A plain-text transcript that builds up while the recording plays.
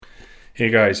Hey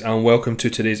guys, and welcome to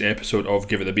today's episode of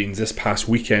Give It the Beans. This past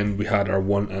weekend, we had our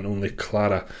one and only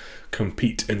Clara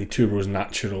compete in the Two Bros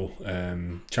Natural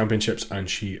Championships, and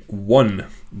she won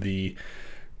the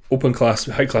Open Class,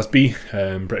 High Class B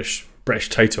British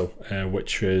title,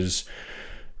 which was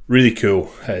really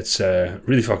cool. It's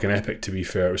really fucking epic, to be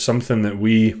fair. It was something that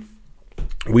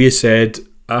we said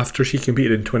after she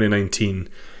competed in 2019.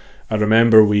 I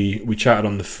remember we chatted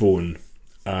on the phone.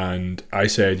 And I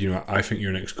said, I think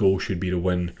your next goal should be to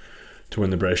win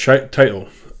the British title.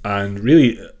 And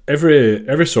really,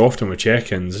 every so often with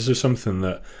check-ins, this is something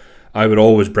that I would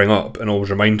always bring up and always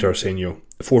remind her, saying,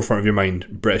 forefront of your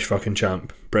mind, British fucking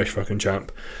champ.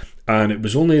 And it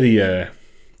was only the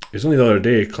other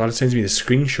day, Clara sends me the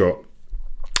screenshot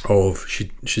of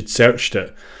she'd searched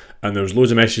it. And there was loads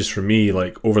of messages from me,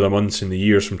 like over the months and the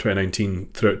years from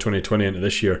 2019 throughout 2020 into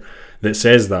this year, that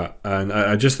says that. And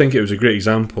I just think it was a great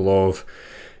example of,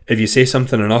 if you say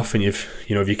something enough and if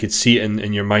you could see it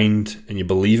in your mind and you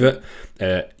believe it,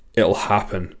 it'll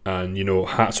happen. And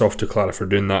hats off to Clara for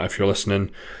doing that. If you're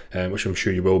listening, which I'm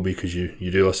sure you will be, because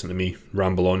you do listen to me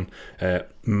ramble on,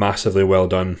 massively well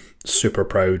done, super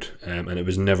proud, and it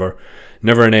was never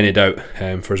in any doubt.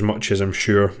 For as much as I'm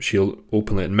sure she'll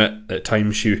openly admit at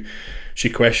times she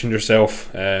questioned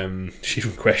herself. She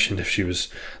even questioned if she was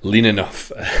lean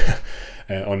enough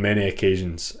on many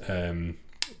occasions.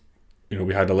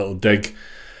 We had a little dig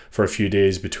for a few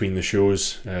days between the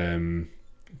shows,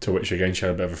 to which again she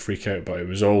had a bit of a freak out, but it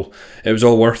was all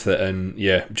worth it. And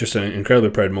yeah, just an incredibly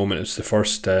proud moment. It's the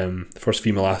first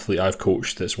female athlete I've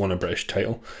coached that's won a British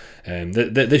title,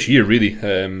 this year really.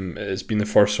 It's been the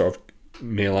first sort of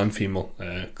male and female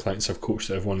clients I've coached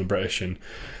that have won the British, and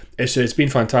it's been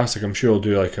fantastic. I'm sure I'll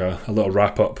do like a little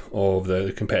wrap up of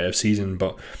the competitive season,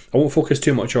 but I won't focus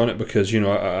too much on it because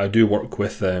I do work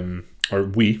with or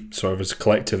we sort of as a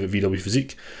collective at VW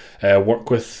Physique work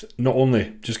with not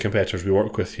only just competitors. We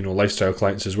work with lifestyle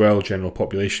clients as well, general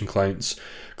population clients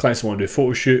that want to do a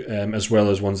photo shoot, as well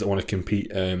as ones that want to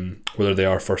compete, whether they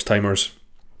are first timers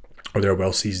or they're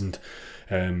well seasoned.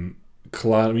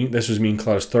 This was me and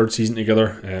Clara's third season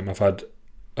together. I've had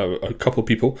a couple of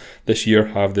people this year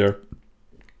have their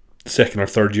second or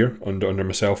third year under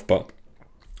myself, but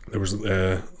there was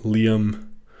Liam,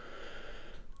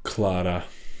 Clara,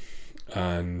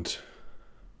 and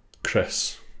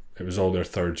Chris. It was all their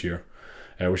third year,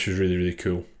 which was really, really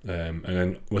cool. And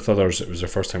then with others, it was their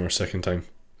first time or second time,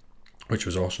 which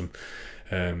was awesome.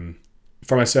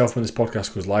 For myself, when this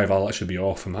podcast goes live, I'll actually be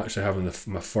off. I'm actually having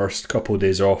my first couple of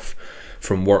days off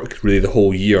from work, really the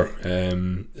whole year.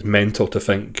 Mental to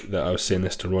think that I was saying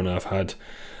this to Rona.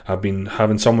 I've been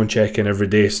having someone check in every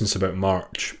day since about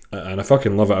March, and I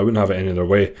fucking love it. I wouldn't have it any other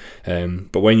way.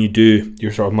 But when you do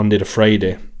your sort of Monday to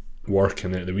Friday work,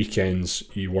 and at the weekends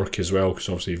you work as well, because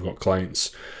obviously you've got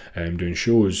clients doing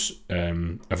shows,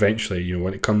 eventually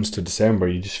when it comes to December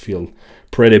you just feel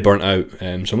pretty burnt out. So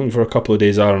I'm looking for a couple of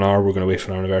days R&R. We're going to wait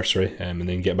for our anniversary and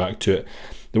then get back to it.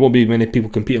 There won't be many people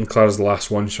competing. Clara's the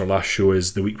last one, so our last show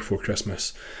is the week before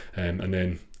Christmas, and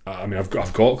then I've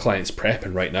got clients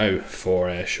prepping right now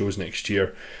for shows next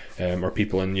year, or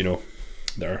people in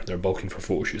they're bulking for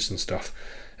photo shoots and stuff.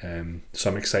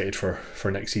 So I'm excited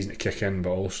for next season to kick in,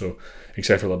 but also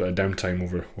excited for a little bit of downtime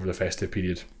over the festive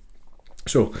period.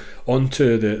 So on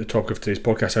to the topic of today's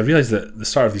podcast. I realise that at the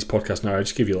start of these podcasts now, I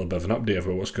just give you a little bit of an update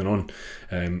about what's going on,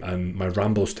 and my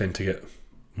rambles tend to get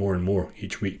more and more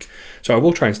each week. So I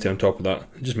will try and stay on top of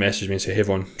that. Just message me and say, hey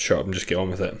Vaughn, shut up and just get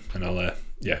on with it, and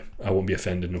I won't be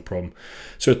offended, no problem.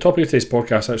 So the topic of today's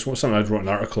podcast, that's something I wrote an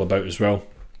article about as well,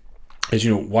 is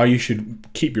why you should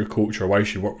keep your coach, or why you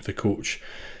should work with a coach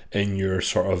in your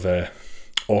sort of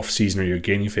off season or your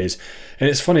gaining phase. And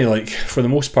it's funny, like for the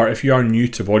most part, if you are new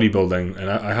to bodybuilding, and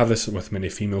I have this with many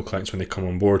female clients when they come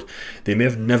on board, they may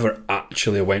have never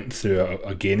actually went through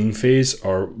a gaining phase,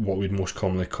 or what we'd most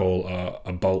commonly call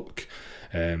a bulk.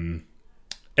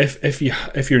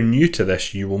 If you're new to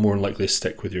this, you will more than likely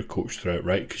stick with your coach throughout,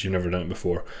 right? Because you've never done it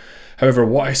before. However,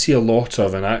 what I see a lot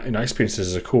of, and I experience this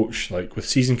as a coach, like with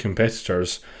seasoned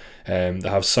competitors that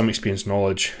have some experience,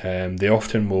 knowledge, they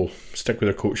often will stick with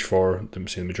their coach for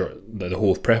the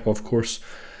whole prep, of course,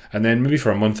 and then maybe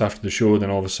for a month after the show, then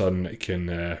all of a sudden they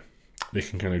can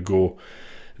kind of go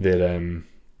their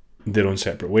own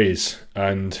separate ways,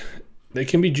 and it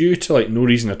can be due to like no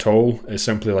reason at all. It's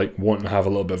simply like wanting to have a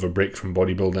little bit of a break from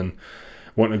bodybuilding,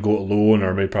 wanting to go it alone,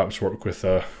 or maybe perhaps work with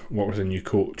a new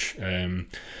coach.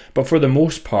 But for the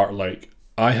most part, like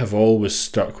I have always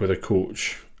stuck with a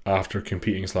coach after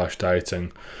competing /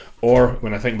 dieting, or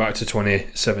when I think back to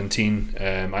 2017, I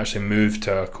actually moved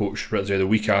to a coach the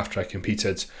week after I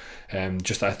competed.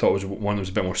 Just that I thought was one that was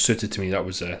a bit more suited to me. That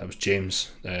was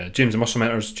James, James the Muscle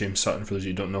Mentors, James Sutton, for those of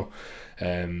you who don't know.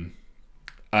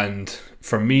 And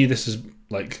for me, this is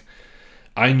like,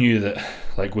 I knew that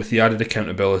like with the added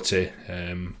accountability,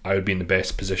 I would be in the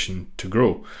best position to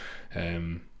grow.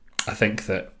 I think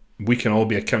that we can all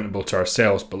be accountable to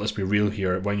ourselves, but let's be real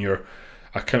here. When you're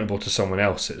accountable to someone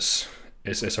else,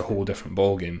 it's a whole different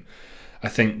ballgame. I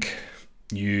think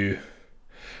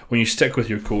when you stick with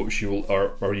your coach,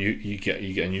 you get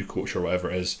a new coach or whatever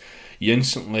it is, you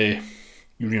instantly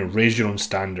raise your own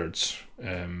standards.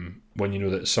 When you know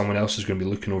that someone else is going to be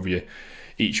looking over you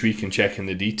each week and checking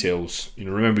the details.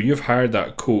 Remember, you've hired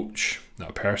that coach,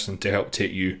 that person, to help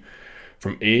take you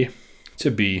from A to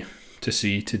B to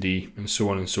C to D and so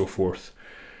on and so forth.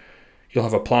 You'll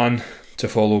have a plan to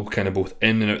follow, kind of both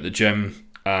in and out the gym,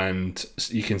 and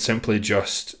you can simply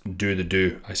just do the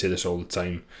do. I say this all the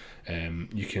time.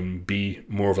 You can be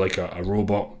more of like a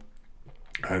robot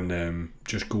and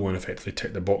just go and effectively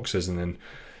tick the boxes, and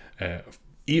then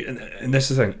and this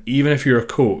is the thing, even if you're a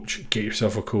coach, get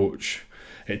yourself a coach.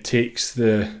 It takes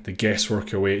the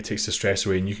guesswork away, it takes the stress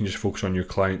away, and you can just focus on your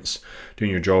clients, doing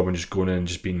your job, and just going in and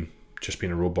just being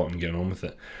a robot and getting on with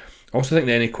it. I also think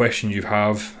that any questions you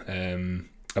have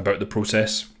about the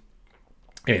process,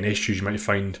 any issues you might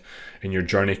find in your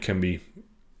journey can be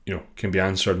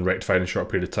answered and rectified in a short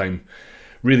period of time.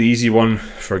 Really easy one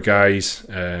for guys,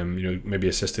 maybe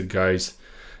assisted guys.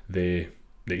 They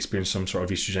experience some sort of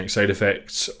estrogenic side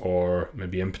effects, or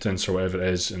maybe impotence or whatever it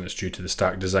is, and it's due to the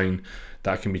stack design.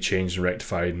 That can be changed and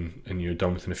rectified and you're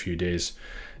done within a few days.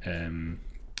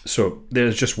 So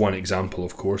there's just one example,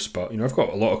 of course, but I've got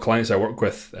a lot of clients I work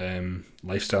with,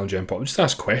 lifestyle and Gen Pop, just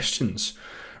ask questions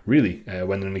really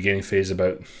when they're in the gaining phase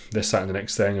about this, that and the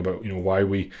next thing, about why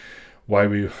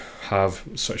we have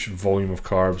such volume of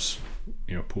carbs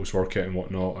post workout and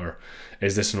whatnot, or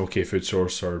is this an okay food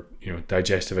source, or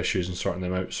digestive issues and sorting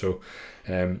them out. So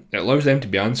it allows them to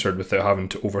be answered without having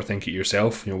to overthink it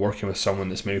yourself. Working with someone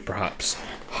that's maybe perhaps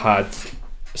had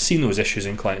seen those issues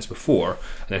in clients before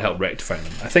and then help rectify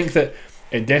them. I think that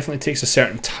it definitely takes a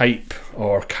certain type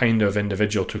or kind of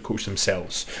individual to coach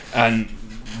themselves, and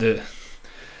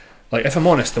if I'm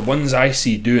honest, the ones I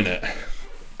see doing it,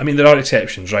 I mean, there are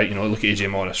exceptions, right? Look at AJ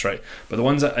Morris, right? But the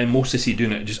ones that I mostly see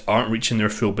doing it just aren't reaching their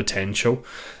full potential.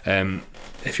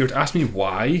 If you were to ask me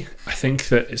why, I think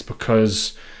that it's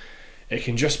because it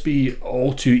can just be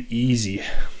all too easy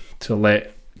to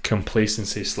let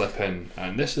complacency slip in.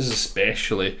 And this is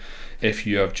especially if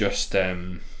you have just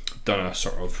done a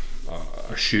sort of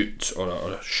a shoot or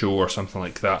a show or something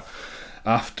like that.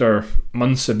 After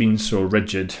months of being so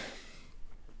rigid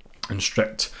and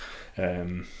strict,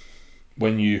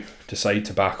 when you decide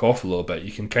to back off a little bit,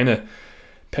 you can kind of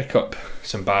pick up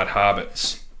some bad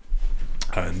habits,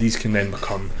 and these can then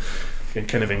become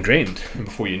kind of ingrained, and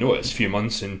before you know it, it's a few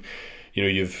months, and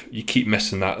you keep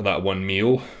missing that one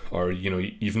meal, or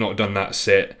you've not done that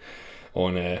set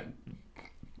on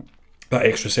that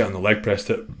extra set on the leg press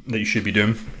that you should be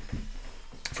doing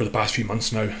for the past few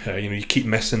months now. You keep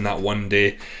missing that one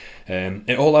day.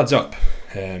 It all adds up.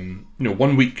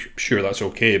 1 week, sure, that's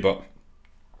okay, but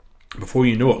before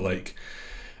you know it,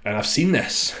 and I've seen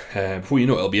this, before you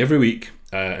know it, it'll be every week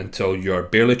until you're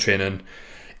barely training,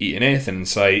 eating anything in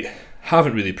sight,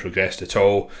 haven't really progressed at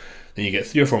all. Then you get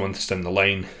 3 or 4 months down the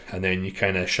line, and then you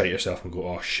kind of shite yourself and go,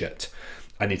 oh shit,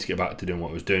 I need to get back to doing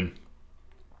what I was doing.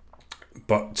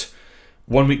 But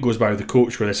 1 week goes by with the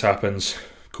coach where this happens.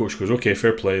 Coach goes, okay,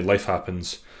 fair play, life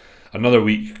happens. Another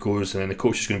week goes, and then the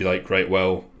coach is going to be like, right,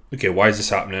 well, okay, why is this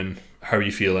happening? How are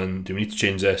you feeling? Do we need to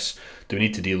change this? Do we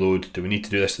need to deload? Do we need to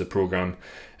do this to the program?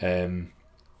 And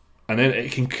then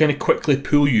it can kind of quickly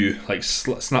pull you,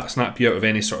 snap you out of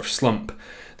any sort of slump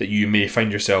that you may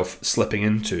find yourself slipping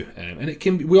into. And it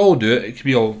can be, we all do it. It can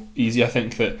be all easy. I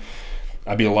think that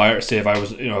I'd be a liar to say if I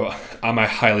was, am I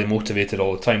highly motivated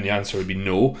all the time? The answer would be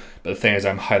no. But the thing is,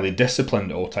 I'm highly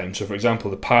disciplined all the time. So, for example,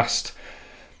 the past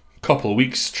couple of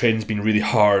weeks, training's been really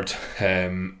hard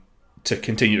to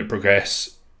continue to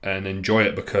progress and enjoy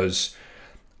it, because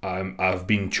I've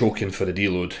been choking for the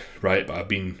deload, right? But I've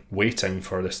been waiting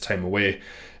for this time away.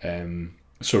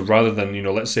 So rather than,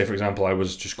 let's say, for example, I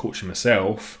was just coaching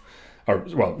myself, or,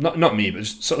 well, not me, but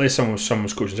just let's say someone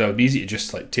was coaching themselves, it'd be easy to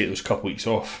just take those couple of weeks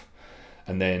off.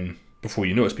 And then before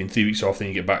you know it's been 3 weeks off, then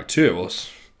you get back to it. Well,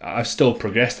 I've still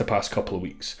progressed the past couple of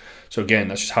weeks. So again,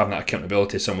 that's just having that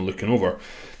accountability, someone looking over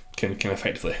can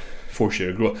effectively force you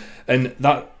to grow. And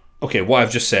that, okay, what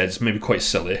I've just said is maybe quite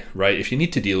silly, right? If you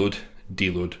need to deload,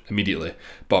 deload immediately.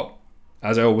 But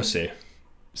as I always say,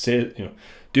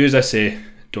 do as I say,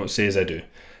 don't say as I do.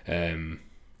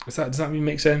 Does that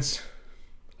make sense?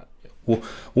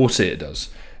 We'll say it does.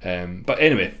 But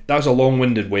anyway, that was a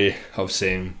long-winded way of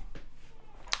saying,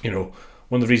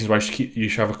 one of the reasons why you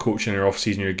should have a coach in your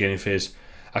off-season, your beginning phase,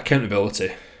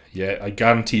 accountability. Yeah, I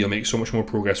guarantee you'll make so much more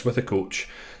progress with a coach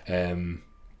than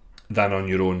on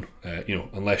your own.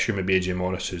 Unless you're maybe AJ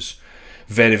Morris, who's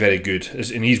very, very good,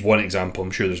 and he's one example.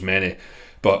 I'm sure there's many,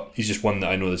 but he's just one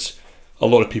that I know there's a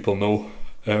lot of people know.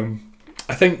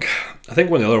 I think one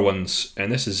of the other ones,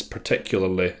 and this is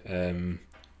particularly,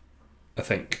 I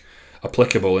think,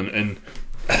 applicable and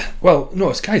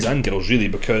it's guys and girls really,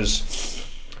 because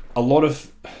a lot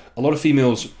of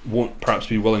females won't perhaps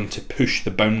be willing to push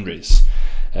the boundaries.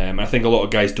 I think a lot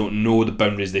of guys don't know the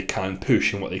boundaries they can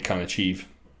push and what they can achieve.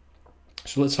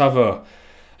 So let's have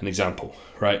an example,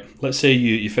 right? Let's say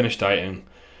you finish dieting,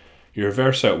 you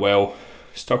reverse out well,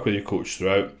 stuck with your coach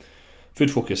throughout,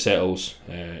 food focus settles,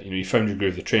 you found your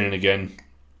groove, the training again,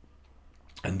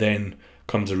 and then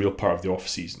comes a real part of the off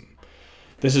season.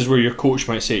 This is where your coach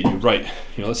might say to you, right,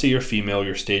 let's say you're female,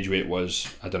 your stage weight was,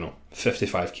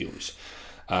 55 kilos,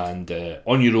 and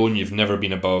on your own you've never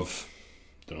been above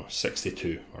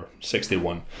 62 or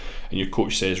 61, and your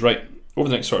coach says, right, over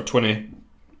the next sort of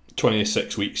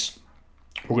 26 weeks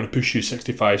we're going to push you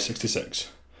 65,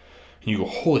 66, and you go,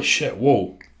 holy shit,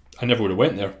 whoa, I never would have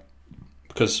went there,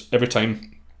 because every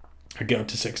time I get up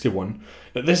to 61,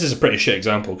 now this is a pretty shit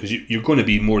example because you're going to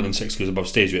be more than 6 kilos above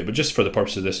stage weight, but just for the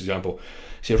purpose of this example,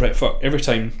 say, right, fuck, every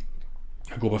time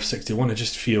I go above 61 I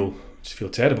just feel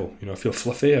terrible, I feel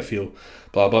fluffy, I feel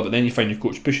blah blah, but then you find your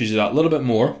coach pushes you that little bit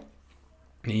more,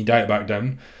 and you diet back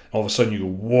down, all of a sudden you go,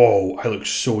 whoa, I look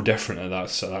so different at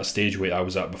that stage weight I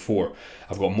was at before.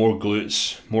 I've got more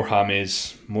glutes, more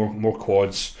hammies, more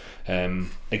quads,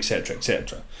 etc,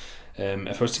 etc.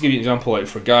 If I was to give you an example, like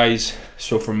for guys,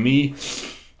 so for me,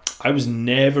 I was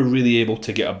never really able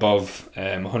to get above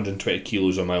 120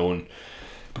 kilos on my own,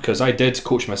 because I did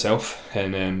coach myself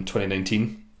in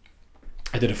 2019.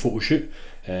 I did a photo shoot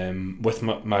with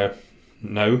my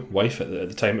now wife, at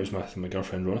the time it was my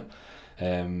girlfriend Rona,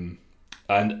 and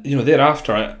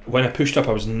thereafter when I pushed up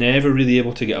I was never really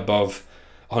able to get above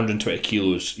 120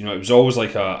 kilos. It was always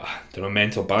like a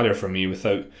mental barrier for me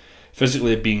without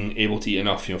physically being able to eat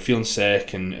enough, feeling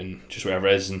sick and just whatever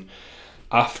it is. And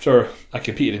after I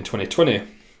competed in 2020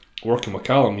 working with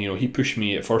Callum, he pushed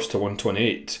me at first to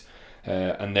 128,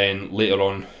 and then later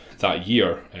on that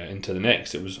year into the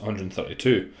next it was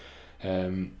 132,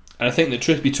 and I think that,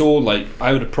 truth be told, like,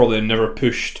 I would have probably never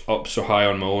pushed up so high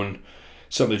on my own,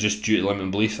 simply just due to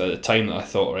limiting belief at the time, that I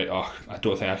thought, right, I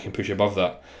don't think I can push above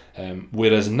that.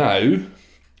 Whereas now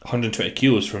 120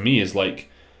 kilos for me is like,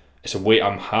 it's a weight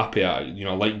I'm happy at.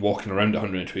 I like walking around at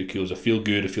 120 kilos. I feel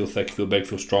good, I feel thick, I feel big, I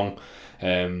feel strong.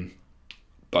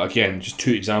 But again, just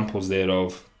two examples there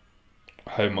of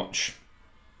how much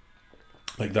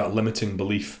like that limiting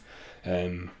belief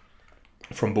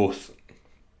from both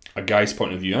a guy's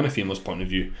point of view and a female's point of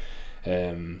view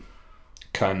can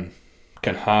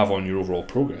have on your overall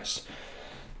progress.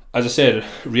 As I said,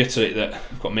 reiterate that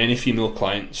I've got many female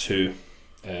clients who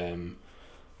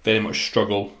very much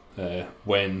struggle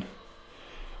when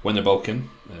they're bulking.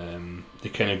 They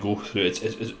kind of go through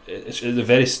it's at the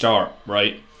very start,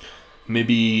 right?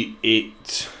 Maybe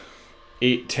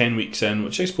 8-10 weeks in,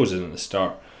 which I suppose isn't the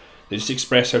start. They just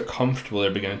express how comfortable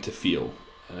they're beginning to feel.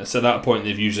 And it's at that point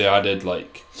they've usually added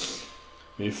like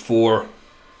maybe 4,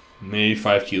 maybe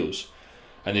 5 kilos,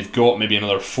 and they've got maybe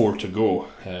another 4 to go.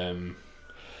 And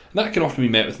that can often be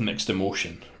met with mixed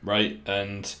emotion, right?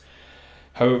 And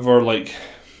however, like,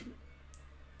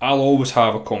 I'll always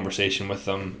have a conversation with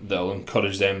them that'll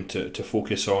encourage them to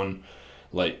focus on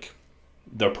like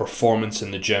their performance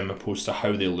in the gym opposed to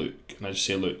how they look. And I just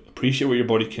say, look, appreciate what your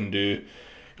body can do.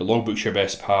 Your logbook's your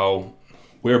best pal.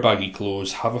 Wear baggy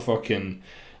clothes. Have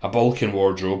a bulking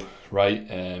wardrobe, right?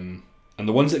 And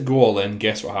the ones that go all in,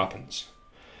 guess what happens?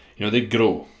 They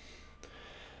grow.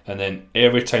 And then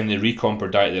every time they recomp or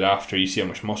diet thereafter, you see how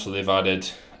much muscle they've added.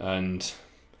 And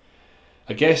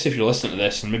I guess if you're listening to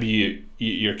this and maybe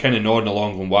you're kind of nodding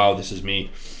along going, wow, this is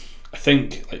me, I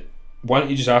think, like, why don't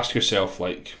you just ask yourself,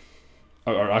 like,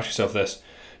 or ask yourself this: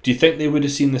 do you think they would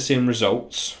have seen the same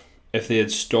results if they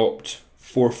had stopped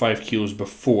 4 or 5 kilos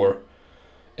before,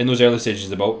 in those early stages of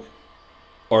the bulk,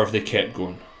 or if they kept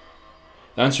going?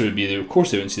 The answer would be that, of course,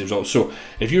 they wouldn't see the results. So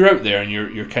if you're out there and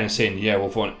you're kind of saying, yeah, well,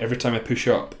 Vaughn, every time I push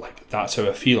up, like, that's how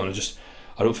I feel, and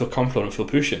I don't feel comfortable, I don't feel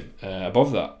pushing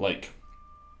above that, like,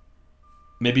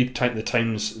 maybe the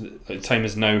time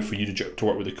is now for you to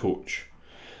work with a coach.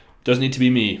 Doesn't need to be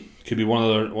me. Could be one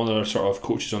of the sort of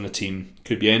coaches on the team.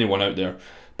 Could be anyone out there.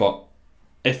 But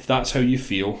if that's how you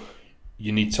feel,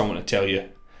 you need someone to tell you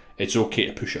it's okay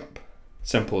to push up.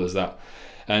 Simple as that.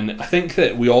 And I think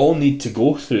that we all need to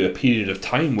go through a period of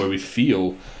time where we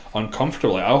feel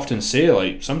uncomfortable. Like I often say,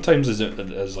 like sometimes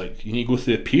as like you need to go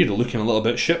through a period of looking a little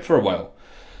bit shit for a while,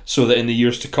 so that in the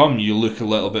years to come you look a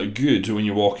little bit good when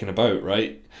you're walking about.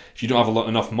 Right? If you don't have a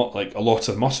lot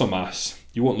of muscle mass,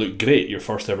 you won't look great your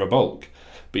first ever bulk.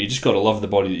 But you just got to love the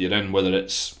body that you're in, whether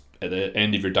it's at the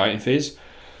end of your dieting phase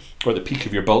or at the peak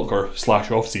of your bulk or /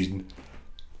 off season.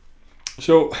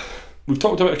 So we've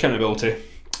talked about accountability.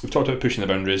 We've talked about pushing the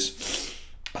boundaries.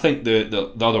 I think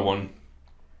the other one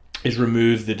is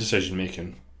remove the decision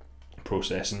making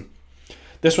process. And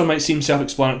this one might seem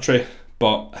self-explanatory,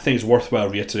 but I think it's worthwhile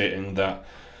reiterating that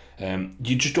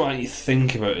you just don't need to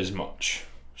think about as much,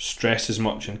 stress as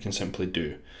much, and can simply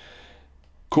do.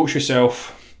 Coach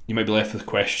yourself. You might be left with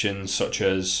questions such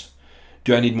as,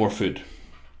 do I need more food?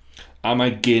 Am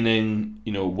I gaining,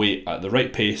 weight at the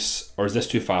right pace, or is this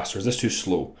too fast, or is this too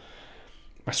slow?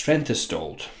 My strength is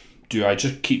stalled. Do I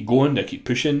just keep going? Do I keep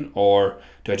pushing, or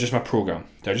do I adjust my program?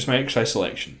 Do I adjust my exercise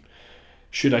selection?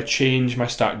 Should I change my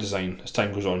stack design as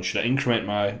time goes on? Should I increment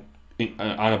my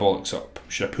anabolics up?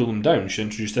 Should I pull them down? Should I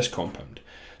introduce this compound?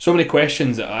 So many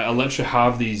questions that I literally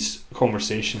have these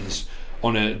conversations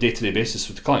on a day-to-day basis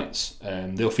with the clients.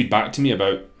 They'll feed back to me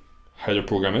about how their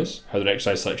program is, how their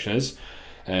exercise selection is.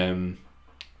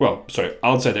 I'll decide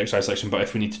the exercise selection, but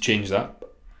if we need to change that,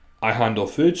 I handle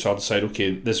food, so I'll decide,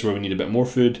 okay, this is where we need a bit more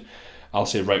food. I'll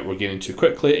say, right, we're gaining too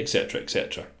quickly, etc.,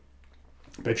 etc.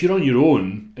 But if you're on your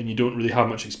own and you don't really have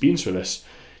much experience for this,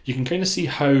 you can kind of see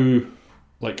how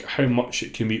much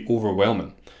it can be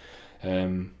overwhelming.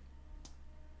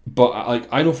 But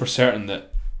I know for certain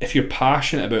that if you're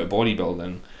passionate about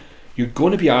bodybuilding, you're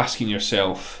going to be asking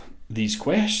yourself these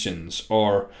questions,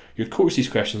 or your coach these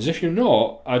questions. If you're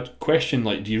not, I'd question,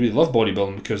 do you really love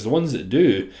bodybuilding? Because the ones that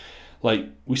do, we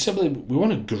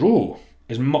want to grow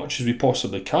as much as we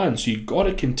possibly can. So you've got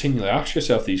to continually ask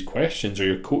yourself these questions, or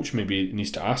your coach maybe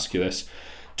needs to ask you this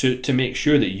to make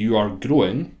sure that you are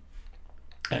growing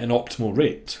at an optimal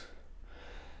rate.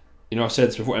 I've said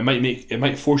this before, it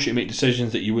might force you to make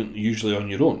decisions that you wouldn't usually on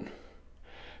your own.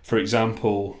 For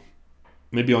example,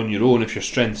 maybe on your own, if your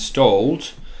strength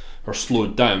stalled or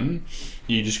slowed down,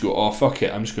 you just go, oh fuck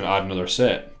it, I'm just going to add another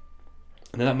set.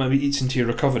 And then that maybe eats into your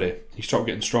recovery. You start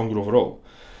getting stronger overall.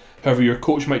 However, your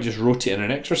coach might just rotate in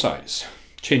an exercise,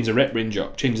 change the rep range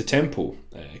up, change the tempo,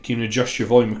 can you adjust your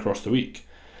volume across the week.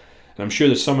 And I'm sure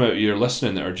there's some out here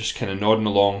listening that are just kind of nodding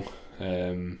along.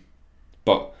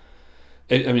 But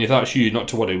if that's you, not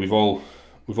to worry. We've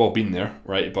all been there,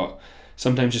 right? But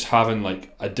sometimes just having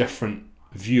a different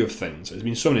view of things. There's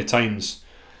been so many times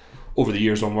over the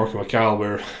years when I'm working with Cal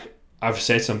where I've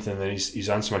said something and he's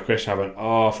answered my question. I went,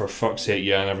 oh, for fuck's sake,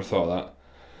 yeah, I never thought of that.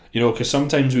 Because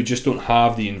sometimes we just don't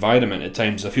have the environment at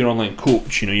times. If you're an online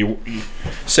coach, you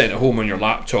sitting at home on your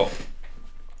laptop,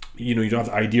 you don't have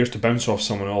the ideas to bounce off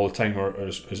someone all the time or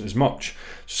as much.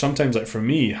 So sometimes, for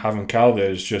me, having Cal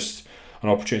there is just an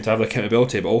opportunity to have the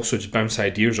accountability, but also just bounce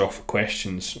ideas off of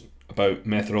questions about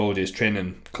methodologies,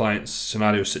 training, clients,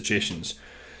 scenarios, situations,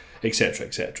 etc.,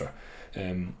 etc.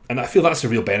 And I feel that's the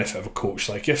real benefit of a coach.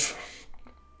 If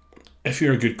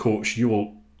you're a good coach, you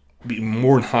will be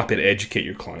more than happy to educate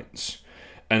your clients.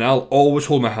 And I'll always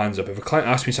hold my hands up. If a client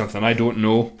asks me something I don't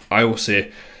know, I will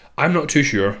say, I'm not too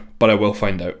sure, but I will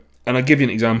find out. And I'll give you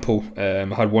an example. I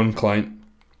had one client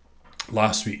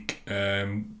last week.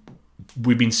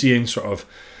 We've been seeing sort of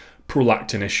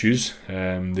prolactin issues.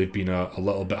 They've been a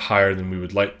little bit higher than we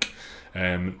would like,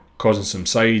 causing some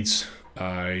sides.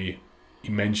 He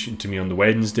mentioned to me on the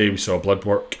Wednesday, we saw blood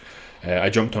work.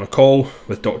 I jumped on a call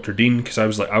with Dr. Dean because I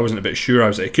wasn't a bit sure. I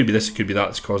was like, it could be this, it could be that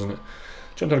that's causing it.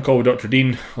 Jumped on a call with Dr.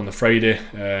 Dean on the Friday.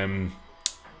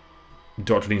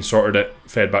 Dr. Dean sorted it,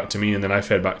 fed back to me, and then I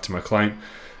fed back to my client.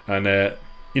 And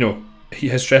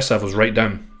his stress level's right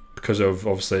down because of,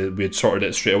 obviously, we had sorted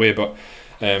it straight away. But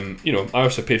I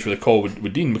also paid for the call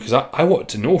with Dean because I wanted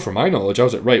to know from my knowledge. I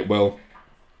was like, right, well,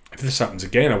 if this happens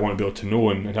again, I want to be able to know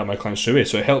and help my clients straight away.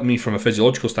 So it helped me from a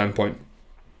physiological standpoint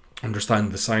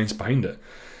understand the science behind it.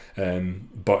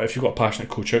 But if you've got a passionate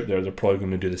coach out there, they're probably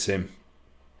going to do the same.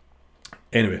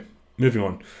 Anyway, moving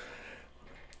on.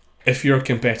 If you're a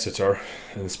competitor,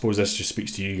 and I suppose this just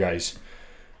speaks to you guys,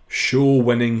 show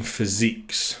winning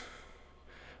physiques,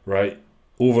 right?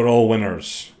 Overall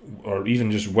winners, or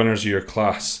even just winners of your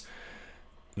class,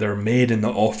 they're made in the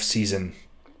off season.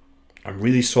 I'm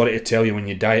really sorry to tell you, when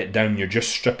you diet down, you're just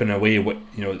stripping away what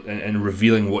and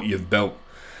revealing what you've built.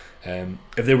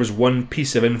 If there was one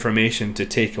piece of information to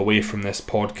take away from this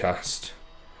podcast,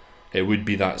 it would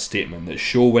be that statement that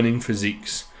show-winning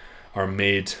physiques are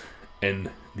made in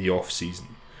the off-season.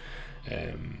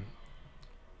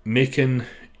 Making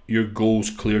your goals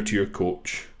clear to your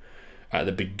coach at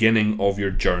the beginning of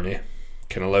your journey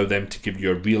can allow them to give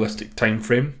you a realistic time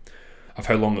frame of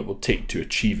how long it will take to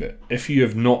achieve it. If you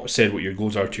have not said what your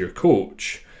goals are to your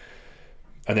coach,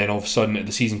 and then all of a sudden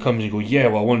the season comes and you go, yeah,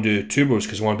 well, I want to do two bros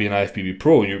because I want to be an IFBB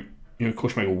pro, and your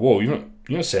coach might go, whoa, you're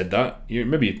not said that. You're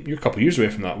a couple of years away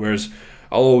from that. Whereas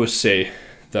I'll always say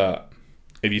that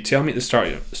if you tell me at the start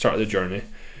of the journey,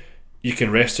 you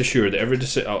can rest assured that every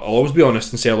decision, I'll always be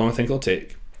honest and say how long I think it'll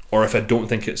take, or if I don't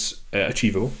think it's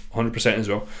achievable, 100% as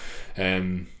well.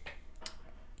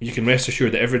 You can rest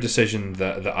assured that every decision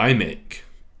that I make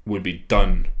would be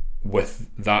done with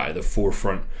that at the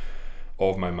forefront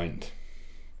of my mind.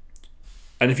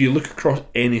 And if you look across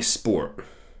any sport,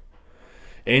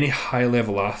 any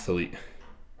high-level athlete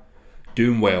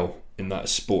doing well in that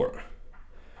sport,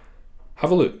 have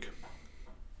a look.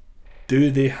 Do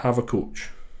they have a coach?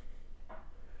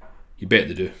 You bet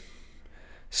they do.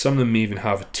 Some of them may even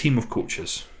have a team of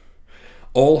coaches,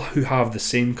 all who have the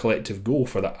same collective goal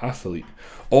for that athlete,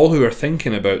 all who are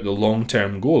thinking about the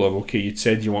long-term goal of, okay, you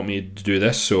said you want me to do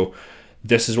this, so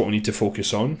this is what we need to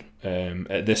focus on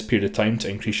at this period of time to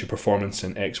increase your performance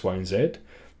in X, Y, and Z.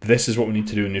 This is what we need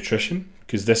to do in nutrition,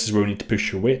 because this is where we need to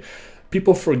push your weight.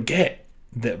 People forget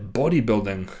that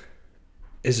bodybuilding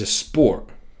is a sport,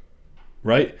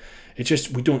 right? It's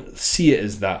just, we don't see it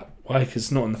as that. Why? Because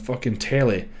it's not on the fucking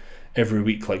telly every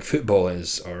week like football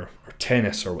is, or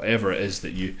tennis, or whatever it is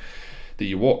that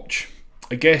you watch.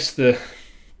 I guess the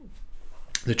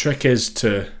trick is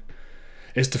to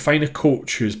find a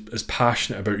coach who's as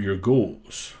passionate about your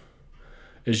goals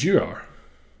as you are.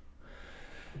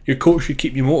 Your coach should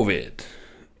keep you motivated.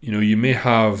 You may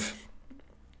have,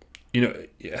 I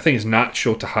think it's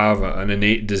natural to have an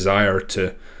innate desire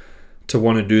to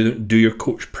want to do your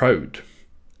coach proud.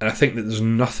 And I think that there's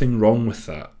nothing wrong with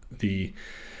that. The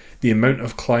amount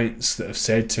of clients that have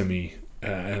said to me,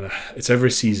 and it's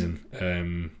every season,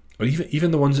 or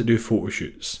even the ones that do photo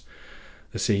shoots,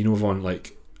 they say, Yvonne,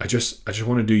 like, I just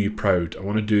want to do you proud. I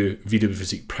want to do VW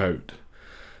Physique proud.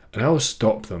 And I always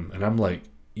stop them, and I'm like,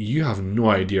 you have no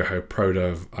idea how proud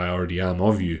I already am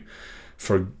of you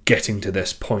for getting to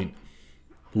this point,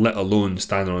 let alone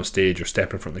standing on stage or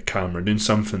stepping in front of the camera, doing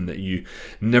something that you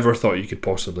never thought you could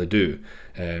possibly do.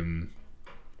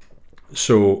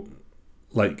 So,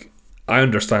 like, I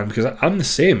understand, because I'm the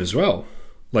same as well.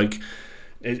 Like,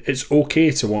 it's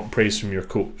okay to want praise from your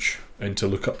coach and to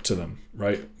look up to them,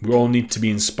 right? We all need to be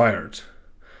inspired,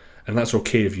 and that's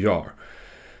okay if you are.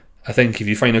 I think if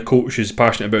you find a coach who's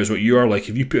passionate about what you are, like,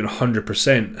 if you put in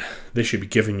 100%, they should be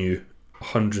giving you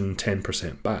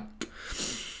 110% back.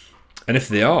 And if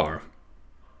they are,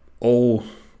 all,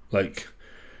 like,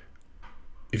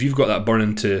 if you've got that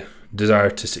burning desire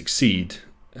to succeed,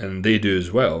 and they do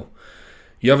as well,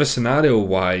 you have a scenario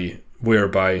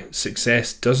whereby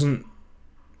success doesn't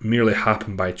merely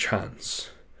happen by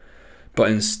chance, but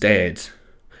instead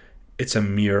it's a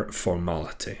mere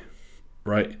formality,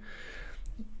 right?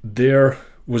 There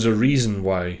was a reason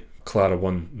why Clara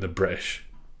won the British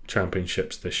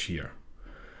Championships this year.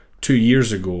 2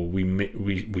 years ago,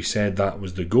 we said that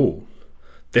was the goal.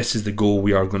 This is the goal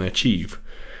we are going to achieve.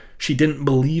 She didn't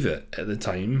believe it at the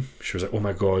time. She was like, oh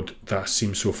my God, that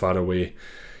seems so far away.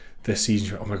 This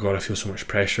season, oh my God, I feel so much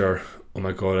pressure. Oh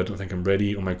my God, I don't think I'm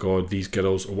ready. Oh my God, these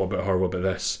girls, what about her, what about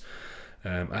this?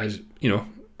 I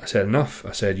said enough.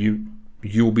 I said, you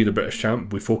will be the British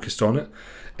champ. We focused on it.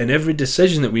 And every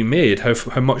decision that we made,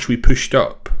 how much we pushed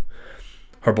up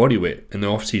her body weight in the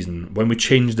off season, when we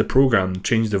changed the program,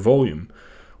 changed the volume,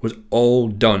 was all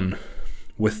done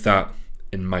with that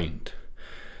in mind.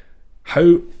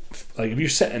 How, like, if you're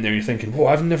sitting there, you're thinking, "Whoa,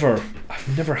 I've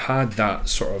never had that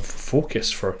sort of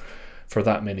focus for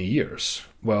that many years."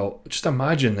 Well, just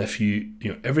imagine if you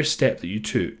every step that you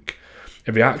took,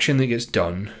 every action that gets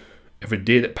done, every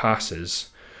day that passes,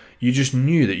 you just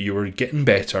knew that you were getting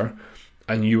better,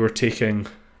 and you were taking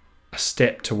a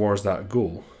step towards that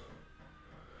goal.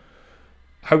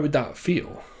 How would that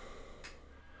feel?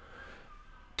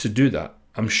 To do that,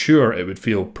 I'm sure it would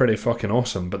feel pretty fucking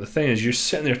awesome. But the thing is, you're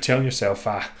sitting there telling yourself,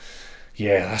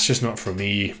 yeah, that's just not for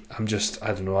me. I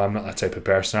don't know, I'm not that type of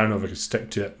person. I don't know if I could stick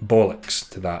to it. Bollocks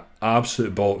to that.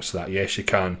 Absolute bollocks to that. Yes, you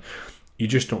can. You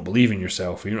just don't believe in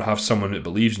yourself. You don't have someone that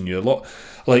believes in you. A lot.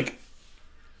 Like,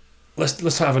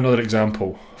 let's have another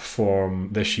example from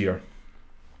this year.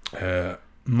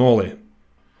 Molly,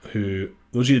 who,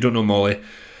 those of you who don't know Molly,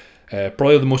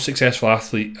 Probably the most successful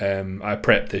athlete I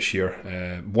prepped this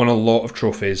year. Won a lot of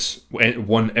trophies,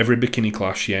 won every bikini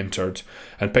class she entered,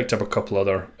 and picked up a couple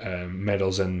other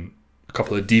medals in a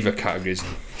couple of diva categories.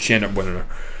 She ended up winning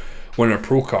her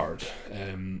pro card.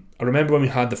 I remember when we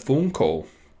had the phone call,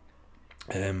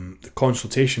 the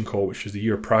consultation call, which was the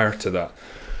year prior to that.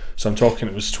 So I'm talking,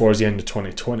 it was towards the end of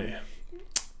 2020.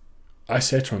 I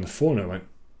said to her on the phone,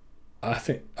 I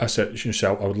said, you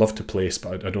know, I would love to place,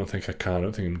 but I don't think I can. I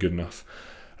don't think I'm good enough.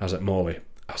 I was like, Molly,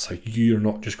 I was like, you're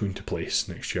not just going to place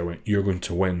next year. I went, you're going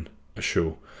to win a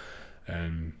show.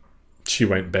 She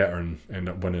went better and ended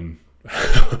up winning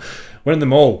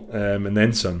them all, and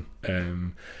then some.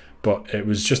 But it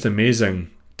was just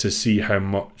amazing to see how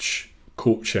much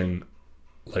coaching,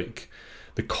 like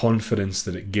the confidence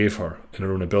that it gave her in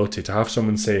her own ability, to have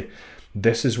someone say,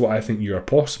 this is what I think you are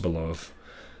possible of.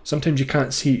 Sometimes you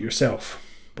can't see it yourself,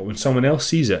 but when someone else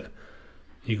sees it,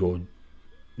 you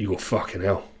go fucking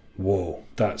hell, whoa,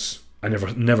 I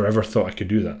never ever thought I could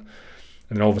do that.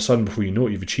 And then all of a sudden, before you know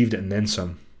it, you've achieved it and then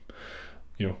some.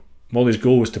 You know, Molly's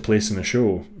goal was to place in a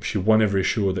show. She won every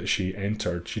show that she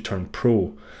entered. She turned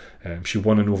pro. She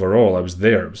won an overall. I was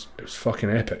there. It was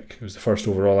fucking epic. It was the first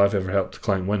overall I've ever helped a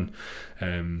client win.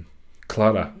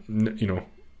 Clara, you know,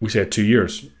 we said 2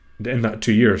 years. In that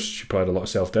 2 years, she probably had a lot of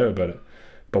self-doubt about it.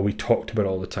 But we talked about it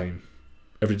all the time.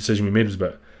 Every decision we made was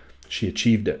about, she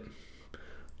achieved it.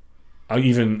 I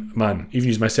even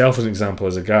use myself as an example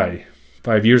as a guy.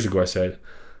 5 years ago I said,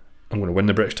 I'm going to win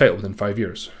the British title within 5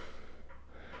 years.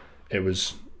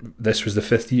 This was the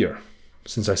 5th year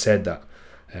since I said that.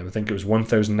 I think it was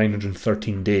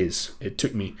 1,913 days it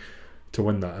took me to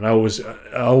win that. And I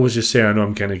always just say, I know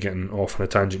I'm kind of getting off on a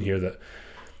tangent here, that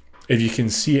if you can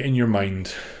see it in your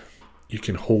mind, you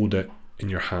can hold it in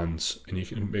your hands, and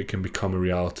it can become a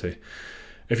reality.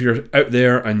 If you're out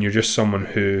there and you're just someone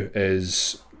who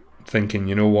is thinking,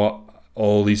 you know what,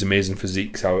 all these amazing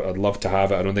physiques, I'd love to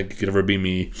have it, I don't think it could ever be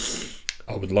me,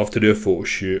 I would love to do a photo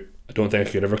shoot, I don't think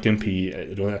I could ever compete,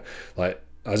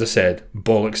 as I said,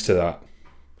 bollocks to that.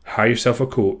 Hire yourself a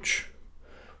coach,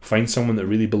 find someone that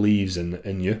really believes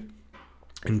in you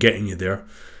and getting you there,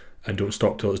 and don't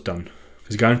stop till it's done.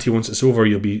 Because guarantee once it's over,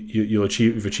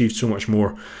 you've achieved so much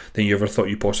more than you ever thought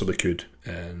you possibly could.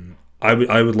 And I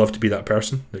would love to be that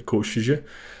person that coaches you.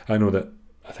 I know that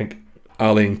I think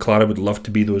Ali and Clara would love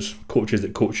to be those coaches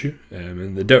that coach you.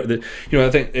 And I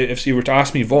think if you were to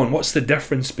ask me, Vaughn, what's the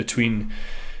difference between,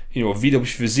 you know, VW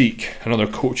Physique and other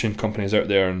coaching companies out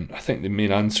there? And I think the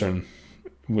main answer, and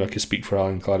I could speak for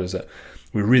Ali and Clara, is that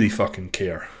we really fucking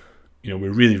care. You know, we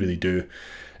really, really do.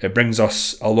 It brings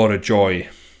us a lot of joy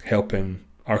helping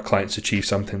our clients achieve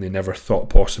something they never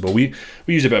thought possible. We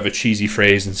use a bit of a cheesy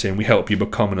phrase in saying we help you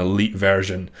become an elite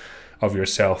version of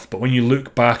yourself. But when you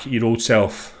look back at your old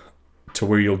self to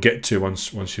where you'll get to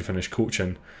once you finish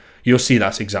coaching, you'll see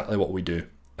that's exactly what we do.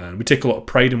 And we take a lot of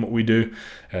pride in what we do.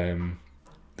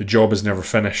 The job is never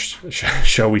finished,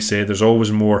 shall we say. There's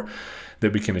always more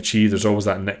that we can achieve. There's always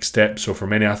that next step. So for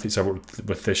many athletes I've worked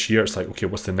with this year, it's like, okay,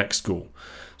 what's the next goal?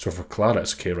 So for Clara,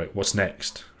 it's okay, right, what's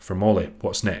next? For Molly,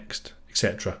 what's next?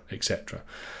 Etc, etc.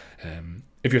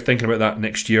 If you're thinking about that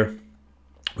next year,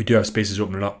 we do have spaces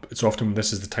opening up. It's often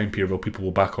this is the time period where people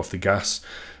will back off the gas,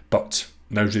 but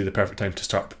now's really the perfect time to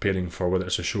start preparing for whether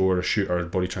it's a show or a shoot or a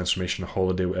body transformation, a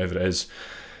holiday, whatever it is.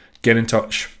 Get in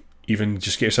touch, even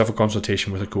just get yourself a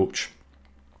consultation with a coach,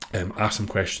 ask some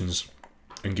questions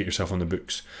and get yourself on the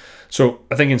books. So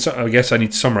I think I guess I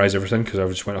need to summarise everything because I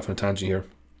just went off on a tangent here.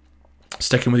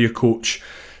 Sticking with your coach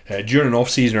during an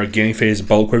off-season or a gaining phase,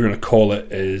 bulk, whatever you want to call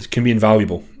it, can be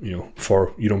invaluable, you know,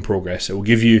 for your own progress. It will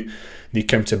give you the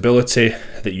accountability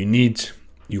that you need.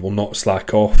 You will not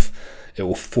slack off. It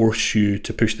will force you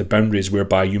to push the boundaries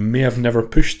whereby you may have never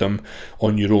pushed them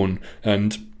on your own,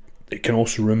 and it can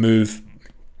also remove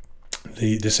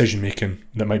the decision making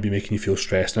that might be making you feel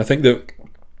stressed. And I think that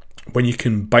when you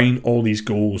combine all these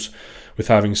goals with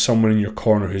having someone in your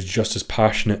corner who's just as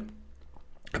passionate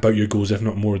about your goals, if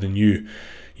not more than you,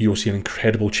 you'll see an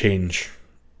incredible change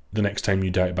the next time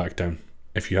you diet back down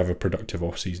if you have a productive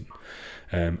off season,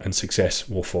 and success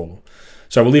will follow.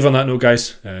 So I will leave on that note,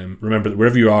 guys. Remember that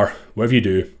wherever you are, whatever you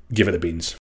do, give it the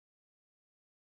beans.